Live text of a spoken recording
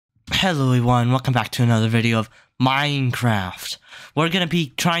Hello everyone, welcome back to another video of Minecraft. We're gonna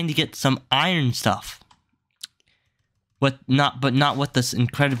be trying to get some iron stuff. But not with this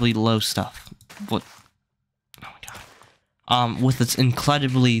incredibly low stuff. What? Oh my god. With its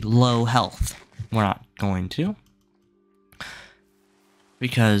incredibly low health. We're not going to.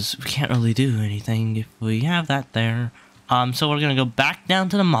 Because we can't really do anything if we have that there. So we're gonna go back down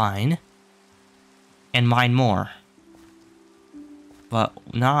to the mine. And mine more. But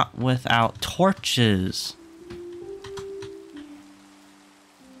not without torches.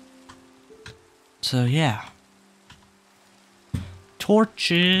 So yeah.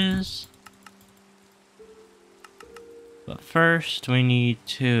 Torches. But first we need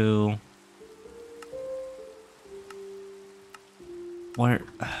to... Where...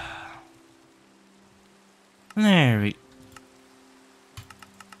 There we...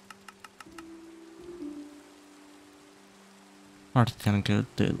 We're just gonna go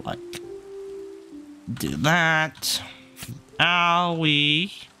do that.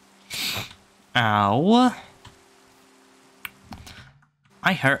 Owie. Ow.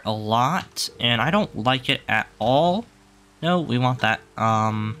 I hurt a lot, and I don't like it at all. No, we want that,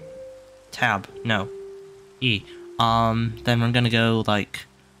 tab. No. E. Then we're gonna go, like,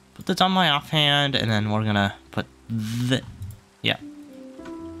 put this on my offhand, and then we're gonna put yeah.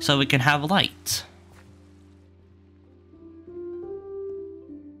 So we can have light.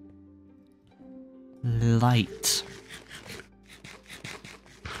 Light.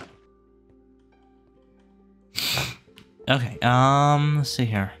 Okay, let's see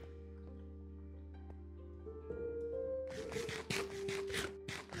here.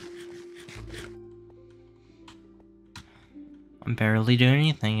 I'm barely doing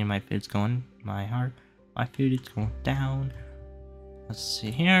anything and my food's going, my food is going down. Let's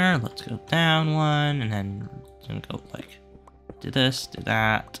see here, let's go down one, and then it's gonna go like, do this, do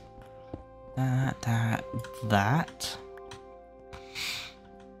that. That.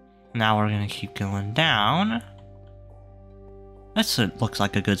 Now we're gonna keep going down. This looks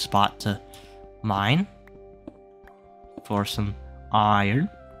like a good spot to mine for some iron.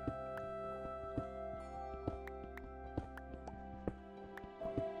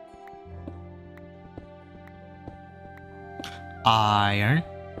 Iron.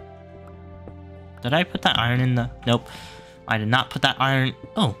 Did I put that iron in the... Nope. I did not put that iron...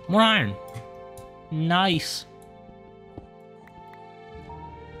 Oh, more iron. Nice.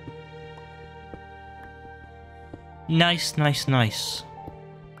 Nice. Right,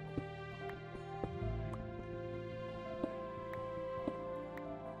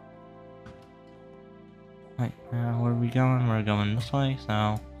 now where are we going? We're going this way,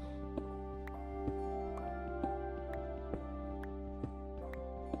 so...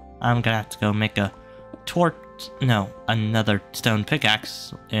 I'm gonna have to go make a another stone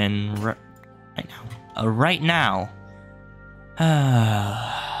pickaxe in right now.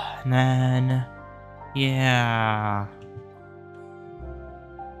 And then, yeah.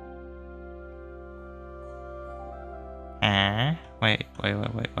 Wait.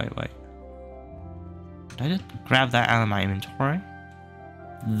 Did I just grab that out of my inventory?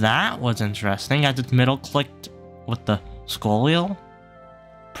 That was interesting. I just middle clicked with the scroll wheel.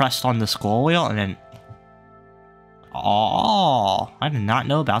 Pressed on the scroll wheel and then... Oh, I did not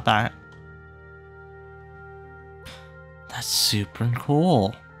know about that. That's super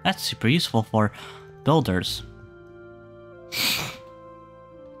cool. That's super useful for builders.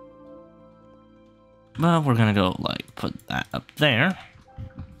 Well, we're gonna go, like, put that up there.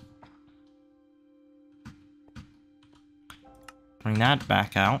 Bring that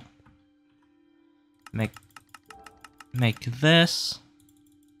back out. Make this.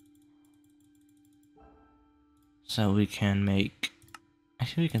 So we can make...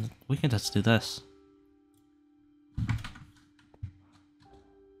 Actually, we can just do this.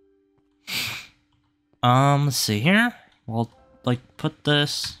 Let's see here. We'll, like, put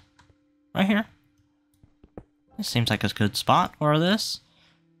this right here. This seems like a good spot for this.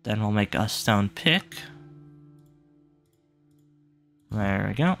 Then we'll make a stone pick. There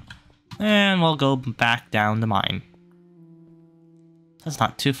we go. And we'll go back down the mine. That's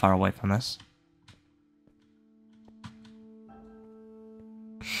not too far away from this.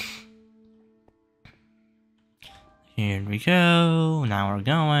 Here we go. Now we're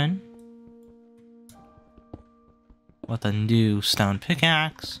going with a new stone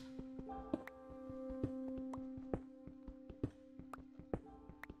pickaxe.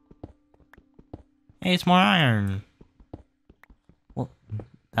 Hey, it's more iron. Well,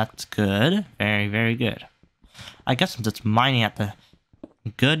 that's good. Very, very good. I guess I'm just mining at the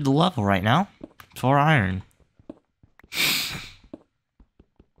good level right now for iron.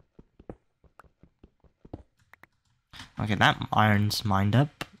 Okay, that iron's mined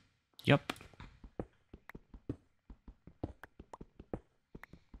up. Yep.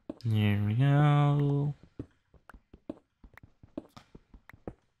 There we go.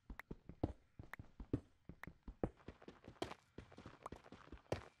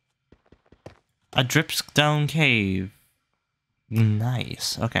 A dripstone cave.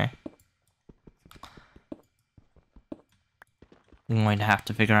 Nice. Okay. I'm going to have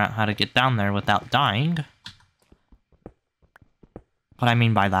to figure out how to get down there without dying. What I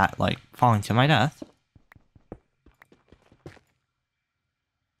mean by that, like, falling to my death.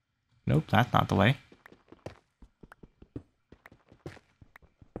 Nope, that's not the way.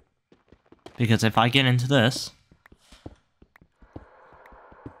 Because if I get into this,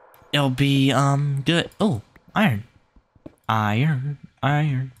 it'll be, good. Oh, iron. Iron,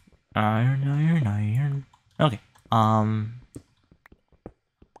 iron, iron, iron, iron. Okay,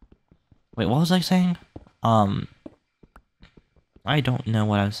 wait, what was I saying? I don't know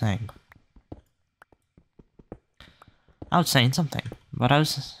what I was saying. I was saying something, but I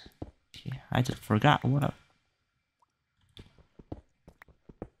just forgot what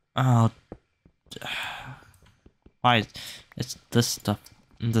oh, why is, it's this stuff,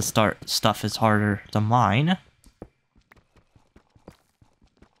 the stuff is harder to mine.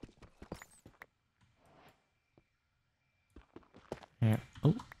 Here,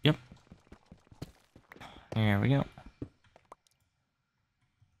 oh, yep. There we go.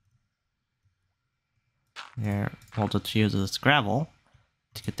 Here, we'll just use this gravel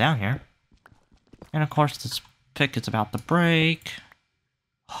to get down here. And of course, this pick is about to break.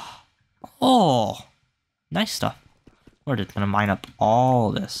 Oh, nice stuff. We're just gonna mine up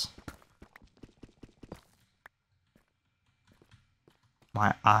all this.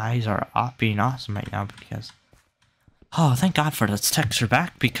 My eyes are being awesome right now because... Oh, thank God for this texture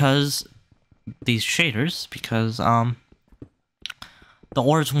back because... These shaders, because, the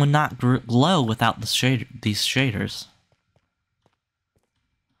ores would not glow without these shaders.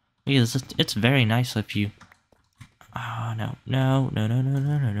 Because it's very nice if you... Oh, no. No, no, no, no,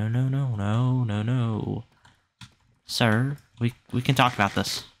 no, no, no, no, no, no, no, no. Sir, we can talk about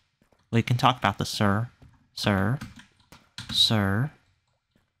this. We can talk about this, sir. Sir. Sir.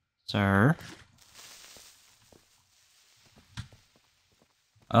 Sir.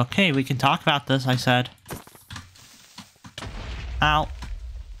 Okay, we can talk about this, I said. Ow.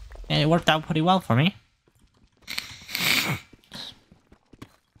 And it worked out pretty well for me.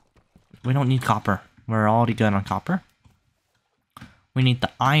 We don't need copper. We're already good on copper. We need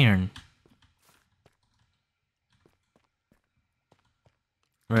the iron.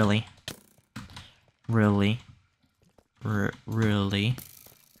 Really? Really? Really?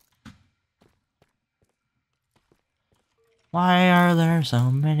 Why are there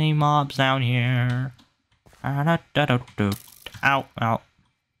so many mobs down here? Ow, ow.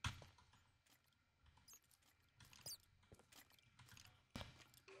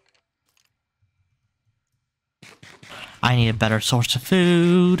 I need a better source of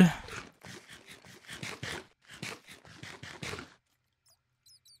food.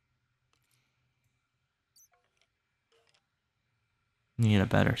 Need a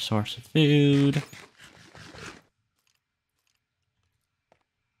better source of food.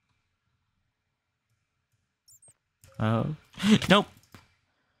 Oh. Nope.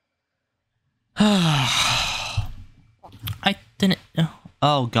 I didn't...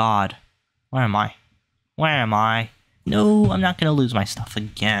 Oh, God. Where am I? Where am I? No, I'm not gonna lose my stuff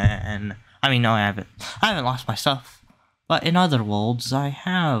again. I mean, no, I haven't. I haven't lost my stuff. But in other worlds, I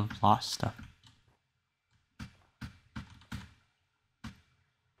have lost stuff.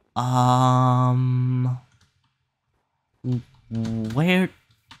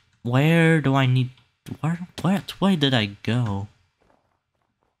 Where do I need... Where did I go?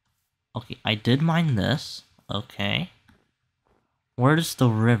 Okay, I did mine this. Okay. Where's the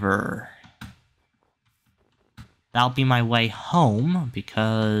river? That'll be my way home,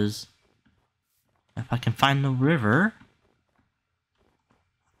 because... if I can find the river...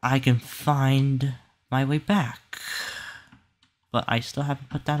 I can find my way back. But I still haven't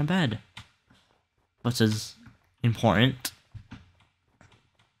put down a bed. Which is important.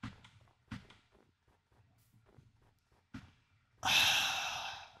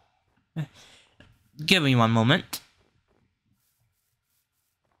 Give me one moment.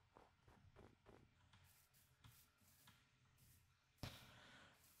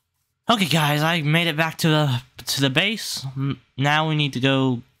 Okay, guys, I made it back to the base. Now we need to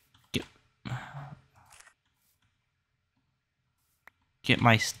go get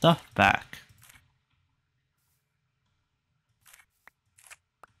my stuff back.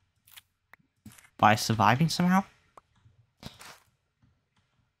 By surviving somehow?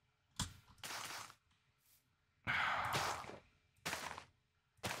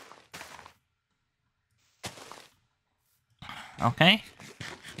 Okay.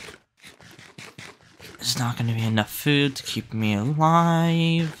 There's not going to be enough food to keep me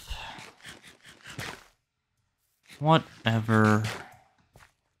alive. Whatever.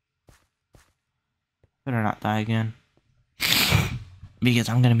 Better not die again. Because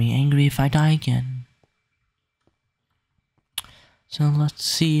I'm going to be angry if I die again. So let's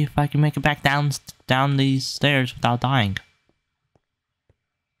see if I can make it back down these stairs without dying.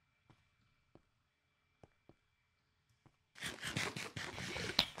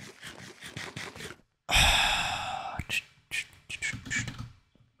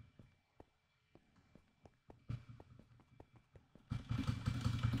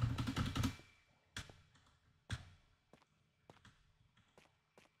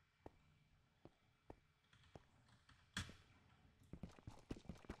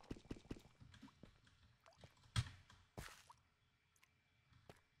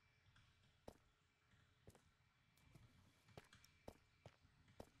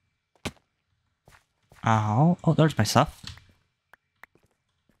 Ow. Oh, there's my stuff.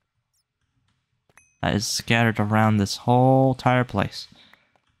 That is scattered around this whole entire place.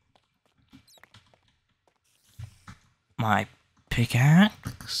 My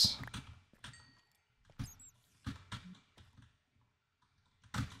pickaxe.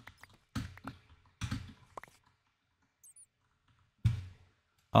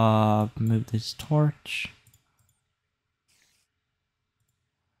 Move this torch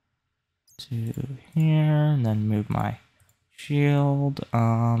to here, and then move my shield.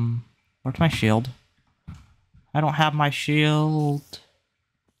 Where's my shield? I don't have my shield.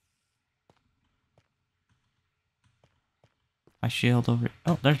 My shield over.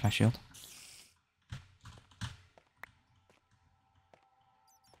 Oh, there's my shield.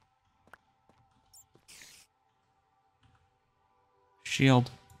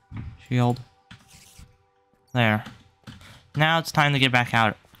 Shield. Shield. There. Now it's time to get back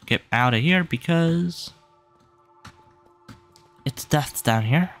out. Get out of here because it's death's down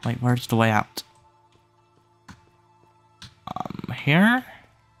here. Wait, where's the way out? Here?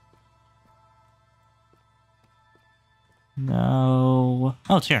 No.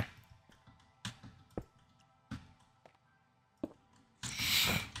 Oh, it's here.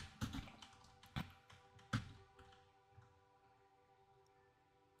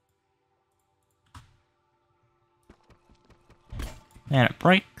 And it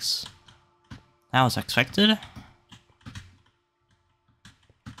breaks. That was expected.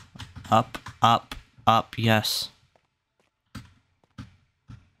 Up, up, up, yes.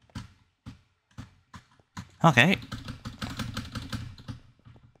 Okay.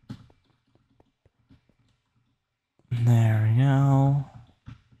 There we go.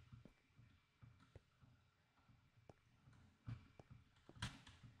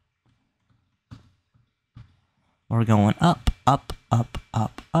 We're going up, up, up,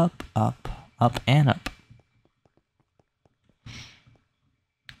 up, up, up, up, and up.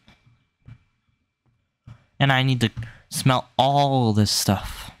 And I need to smelt all this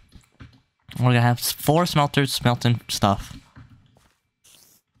stuff. We're gonna have 4 smelters smelting stuff.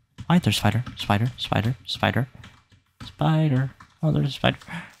 Why? There's spider, spider, spider, spider, spider. Oh, there's a spider.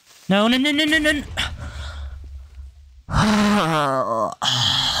 No, no, no, no, no, no.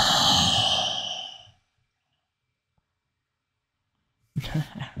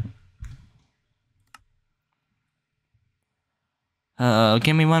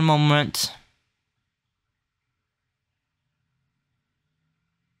 Give me one moment.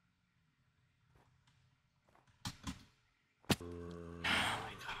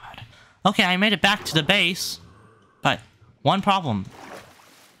 Okay, I made it back to the base, but one problem.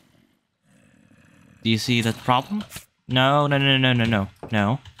 Do you see the problem? No, no, no, no, no, no,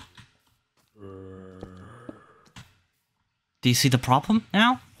 no. Do you see the problem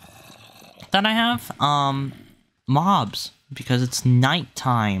now that I have? Mobs, because it's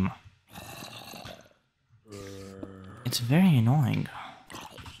nighttime. It's very annoying.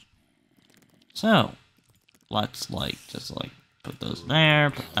 So, let's just put those there,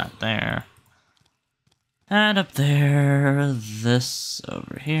 put that there. That up there, this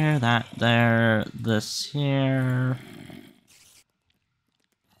over here, that there, this here.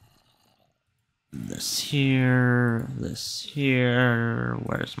 This here, this here.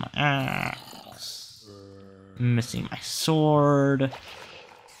 Where's my axe? Missing my sword.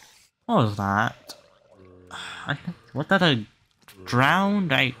 What was that? Was that a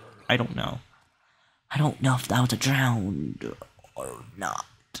drowned? I don't know. I don't know if that was a drowned or not.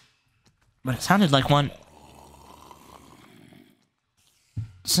 But it sounded like one.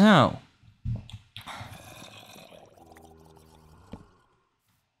 So.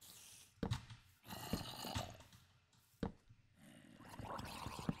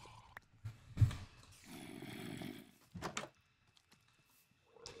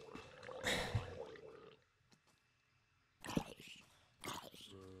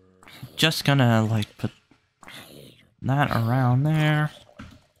 just gonna, like, put that around there.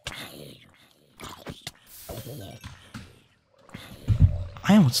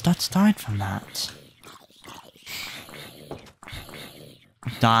 I almost died from that.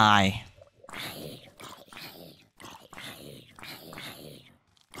 Die.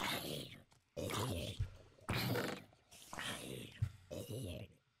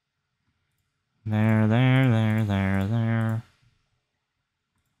 There.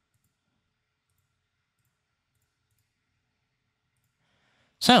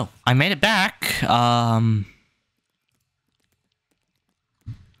 So, I made it back.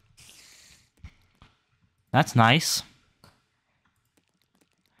 That's nice.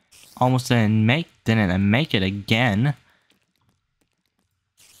 Almost didn't make it again.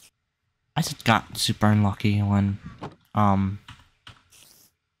 I just got super unlucky when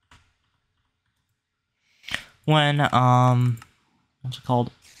what's it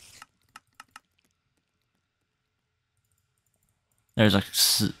called? There's a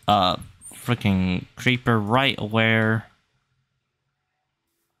freaking creeper right where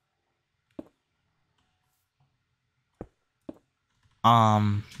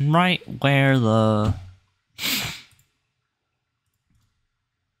the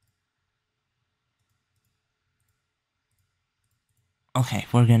okay,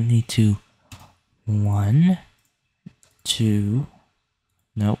 we're gonna need to 1, 2,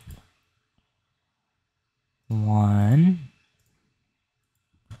 nope. 1.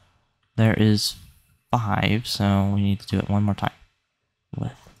 There is 5, so we need to do it one more time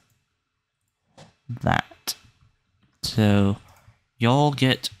with that. So you'll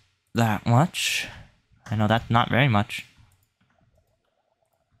get that much. I know that's not very much.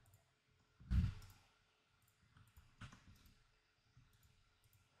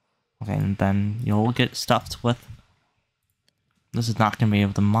 Okay, and then you'll get stuffed with... This is not going to be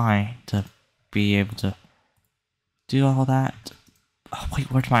able to mine to be able to do all that. Oh,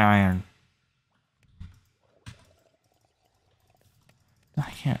 wait, where's my iron?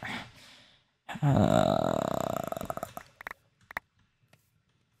 I can't...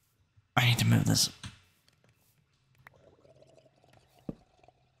 I need to move this.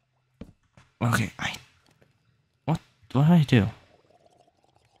 Okay, What did I do?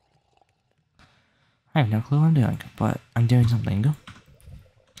 I have no clue what I'm doing, but I'm doing something.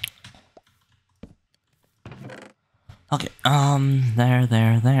 Okay,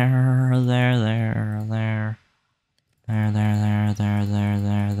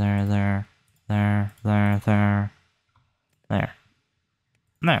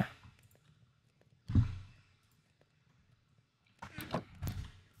 there.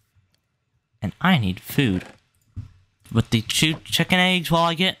 And I need food. With the chicken eggs while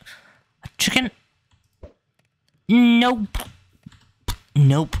I get a chicken. Nope.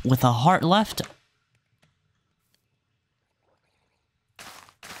 Nope. With a heart left.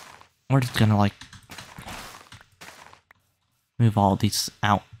 We're just gonna, like, move all these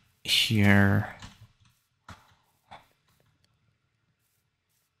out here.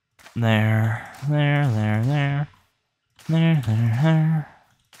 There.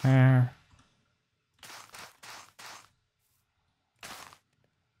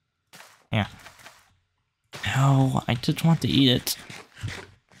 Yeah. No, I just want to eat it.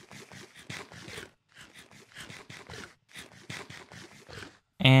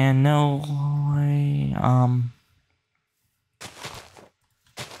 And no,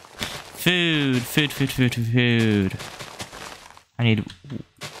 food. I need,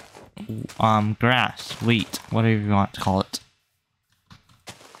 grass, wheat, whatever you want to call it.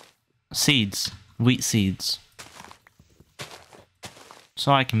 Seeds, wheat seeds.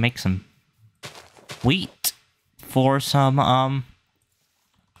 So I can make some wheat for some,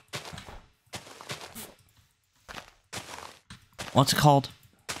 what's it called?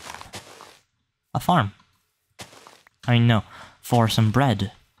 A farm. I mean, no, for some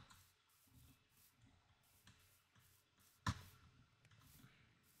bread.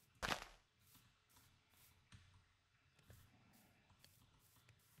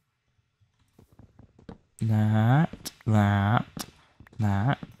 That.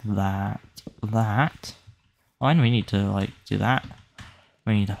 Oh, and we need to, like, do that.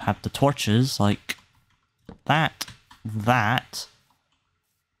 We need to have the torches, like, that. That,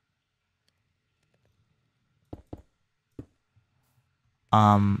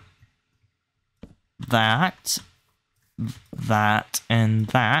 and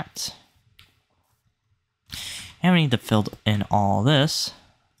that. And we need to fill in all this.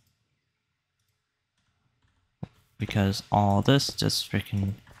 Because all this just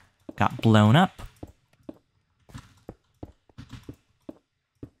freaking got blown up.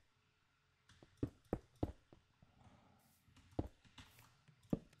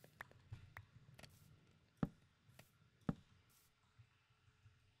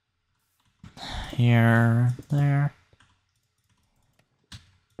 here, there.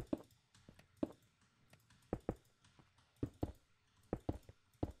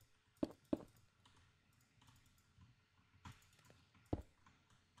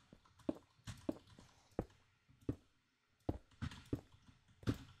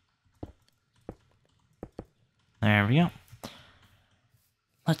 There we go.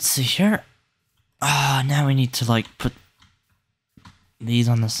 Let's see here. Now we need to, like, put these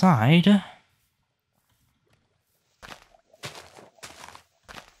on the side.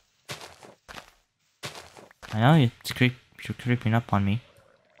 I know you're creeping up on me.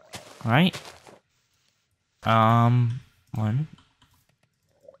 Alright. One.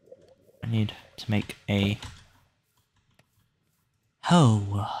 I need to make a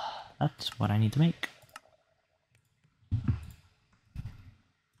hoe. That's what I need to make.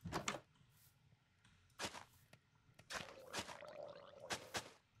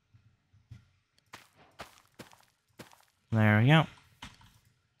 There we go.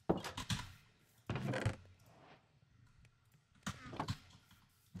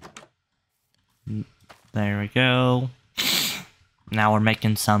 There we go. Now we're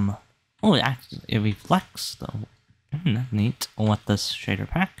making some... Oh, it reflects, though. That's neat. With this shader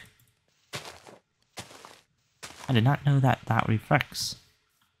pack. I did not know that that reflects.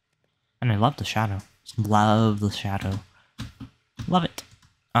 And I love the shadow. Love the shadow. Love it.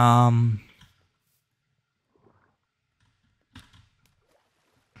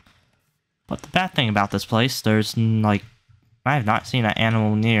 But the bad thing about this place, there's, like... I have not seen an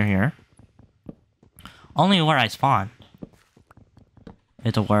animal near here. Only where I spawned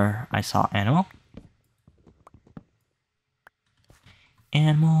is where I saw animal.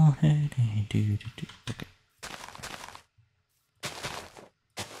 Animal. Okay.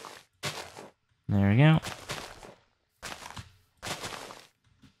 There we go.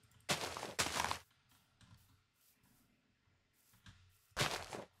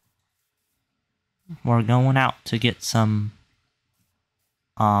 We're going out to get some,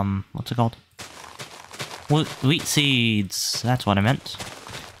 what's it called? Wheat seeds. That's what I meant.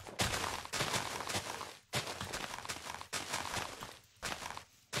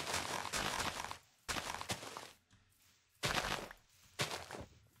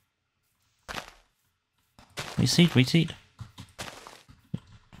 Wheat seed, wheat seed.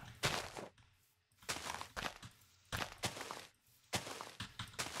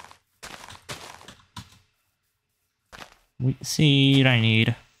 Wheat seed I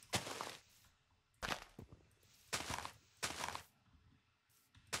need.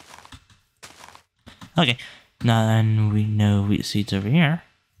 Okay, now then we know wheat seeds over here.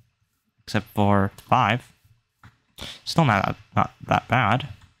 Except for 5. Still not that bad.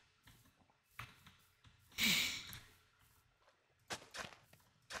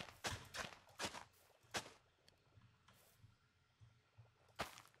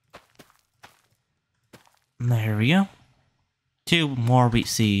 There we go. 2 more wheat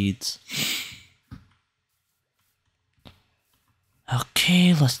seeds.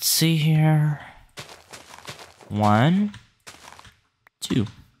 Okay, let's see here. 1, 2.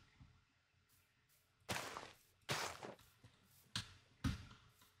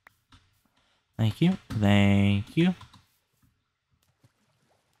 Thank you. Thank you.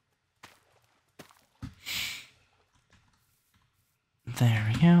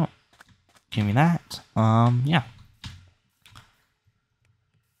 There we go. Give me that. Yeah.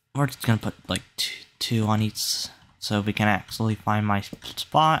 We're just gonna put like two on each so we can actually find my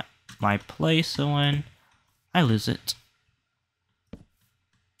spot, my place, so when I lose it.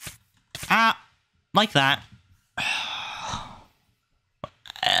 Ah! Like that.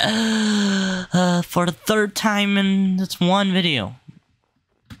 For the 3rd time in this one video.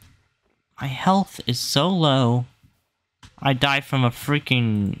 My health is so low. I died from a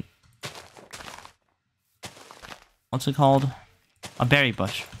freaking... What's it called? A berry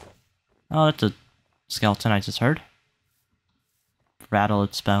bush. Oh, that's a skeleton I just heard. Rattle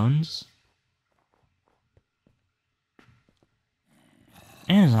its bones.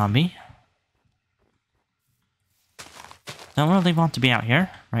 And a zombie. Don't really want to be out here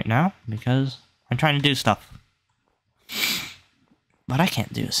right now because I'm trying to do stuff. But I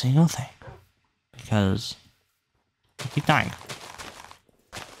can't do a single thing because I keep dying.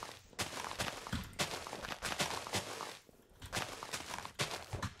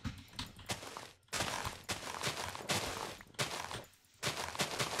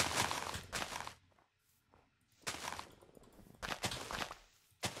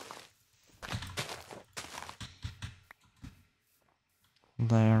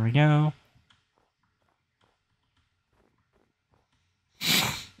 There we go.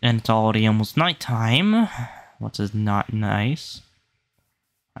 And it's already almost nighttime, which is not nice.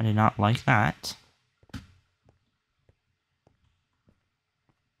 I did not like that.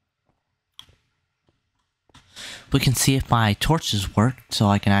 We can see if my torches work, so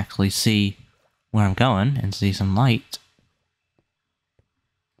I can actually see where I'm going and see some light.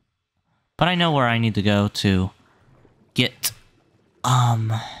 But I know where I need to go to get,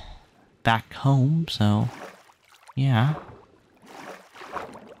 back home, so, yeah.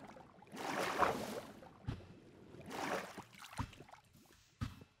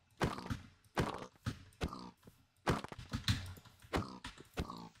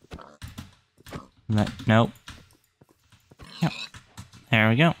 Nope. Yep. There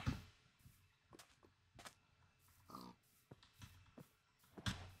we go.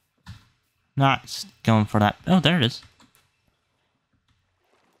 Not going for that. Oh, there it is.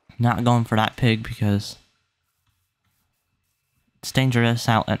 Not going for that pig because it's dangerous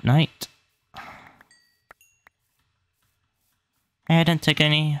out at night. I didn't take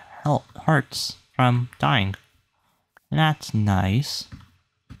any hearts from dying. That's nice.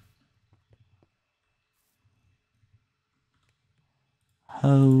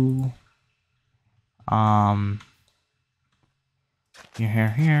 Oh.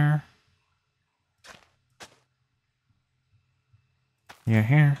 Here. Here.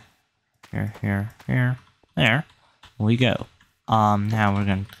 There we go. Now we're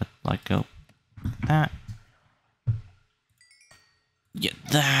gonna like go that. Get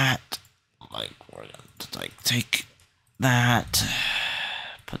that. Like we're gonna like take that.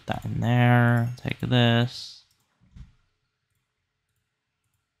 Put that in there. Take this.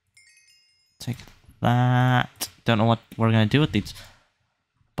 Take that. Don't know what we're gonna do with these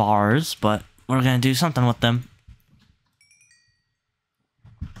bars, but we're gonna do something with them.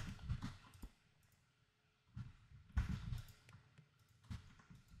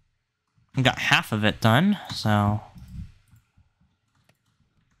 We got half of it done, so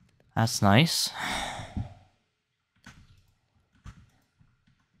that's nice.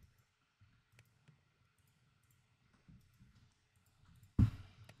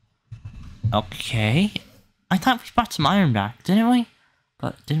 Okay, I thought we brought some iron back, didn't we?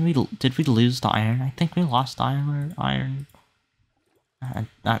 But did we lose the iron? I think we lost iron.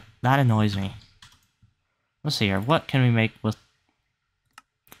 That annoys me. Let's see here. What can we make with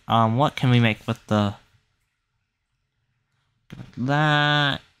what can we make with the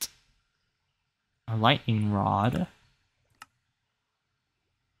that? A lightning rod.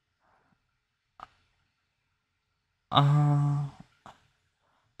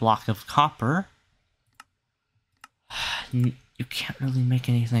 Block of copper. You can't really make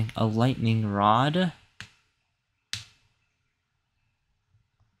anything. A lightning rod.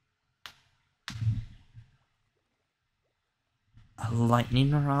 A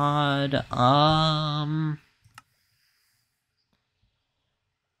lightning rod.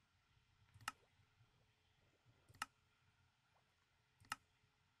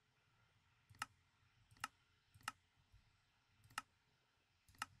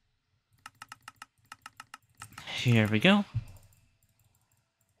 Here we go.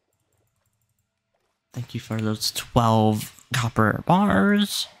 Thank you for those 12 copper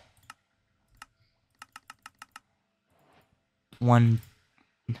bars. 1,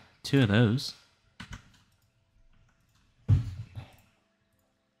 2 of those.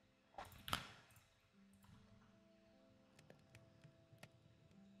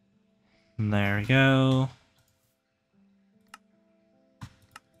 There we go.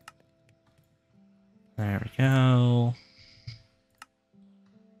 There we go.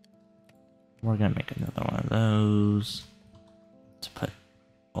 We're gonna make another one of those to put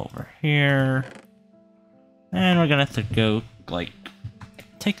over here. And we're gonna have to go, like,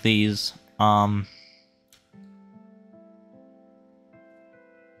 take these, so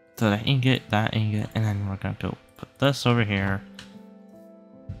that ingot, and then we're gonna go put this over here.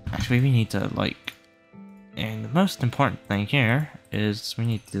 Actually, we need to, like, and the most important thing here is we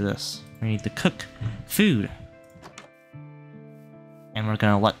need to do this. We need to cook food. And we're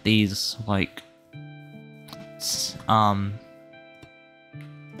gonna let these, like,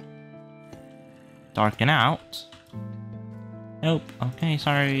 darken out. Nope. Okay,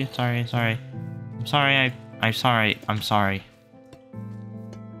 sorry. I'm sorry. I'm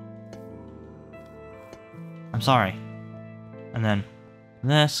sorry. And then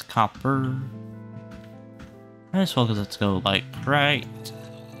this copper. This focus, let's go like right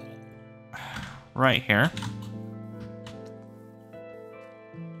here.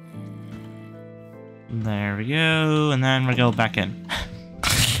 There we go, and then we go back in.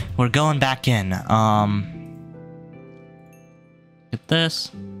 We're going back in. Get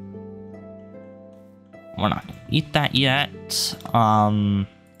this. We're not gonna eat that yet.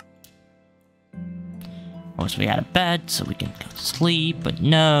 Wish we had a bed so we can go to sleep, but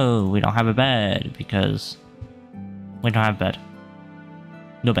no, we don't have a bed because we don't have a bed.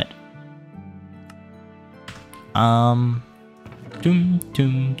 No bed. Doom,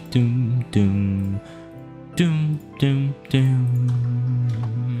 doom, doom, doom, doom, doom, doom,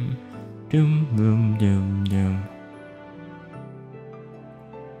 doom, doom, doom, doom.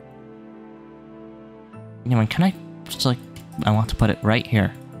 Anyway, can I just like, I want to put it right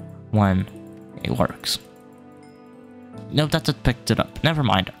here when it works. No, that's it, picked it up. Never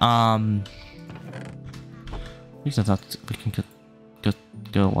mind. At least I thought we can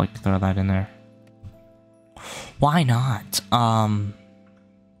go like throw that in there. Why not?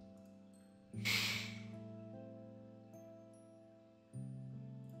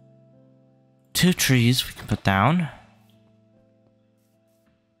 2 trees we can put down.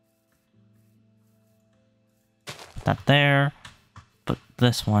 Put that there. Put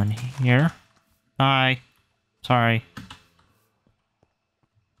this one here. Hi. Sorry.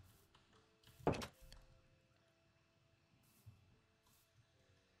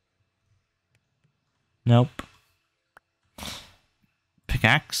 Nope.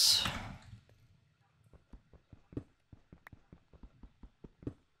 Pickaxe.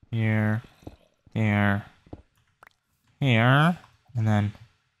 Here. Here. Here. And then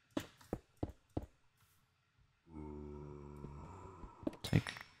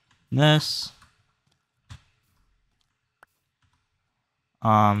take this.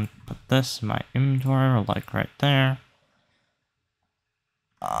 Put this in my inventory, like right there.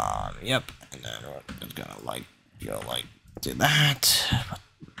 Yep. And then we're just gonna like go like do that.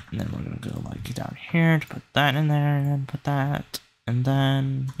 And then we're gonna go like down here to put that in there, and then put that, and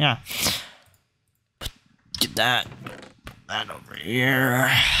then yeah. Get that. Put that over here.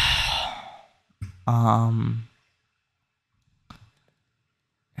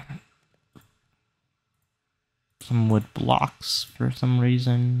 Some wood blocks for some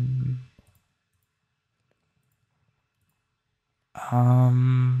reason.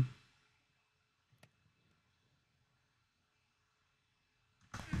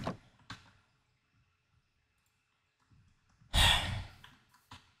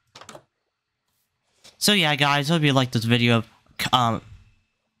 So yeah, guys, I hope you liked this video of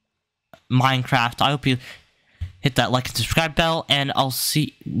Minecraft. I hope you hit that like and subscribe bell, and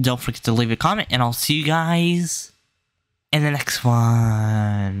don't forget to leave a comment, and I'll see you guys in the next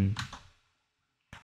one.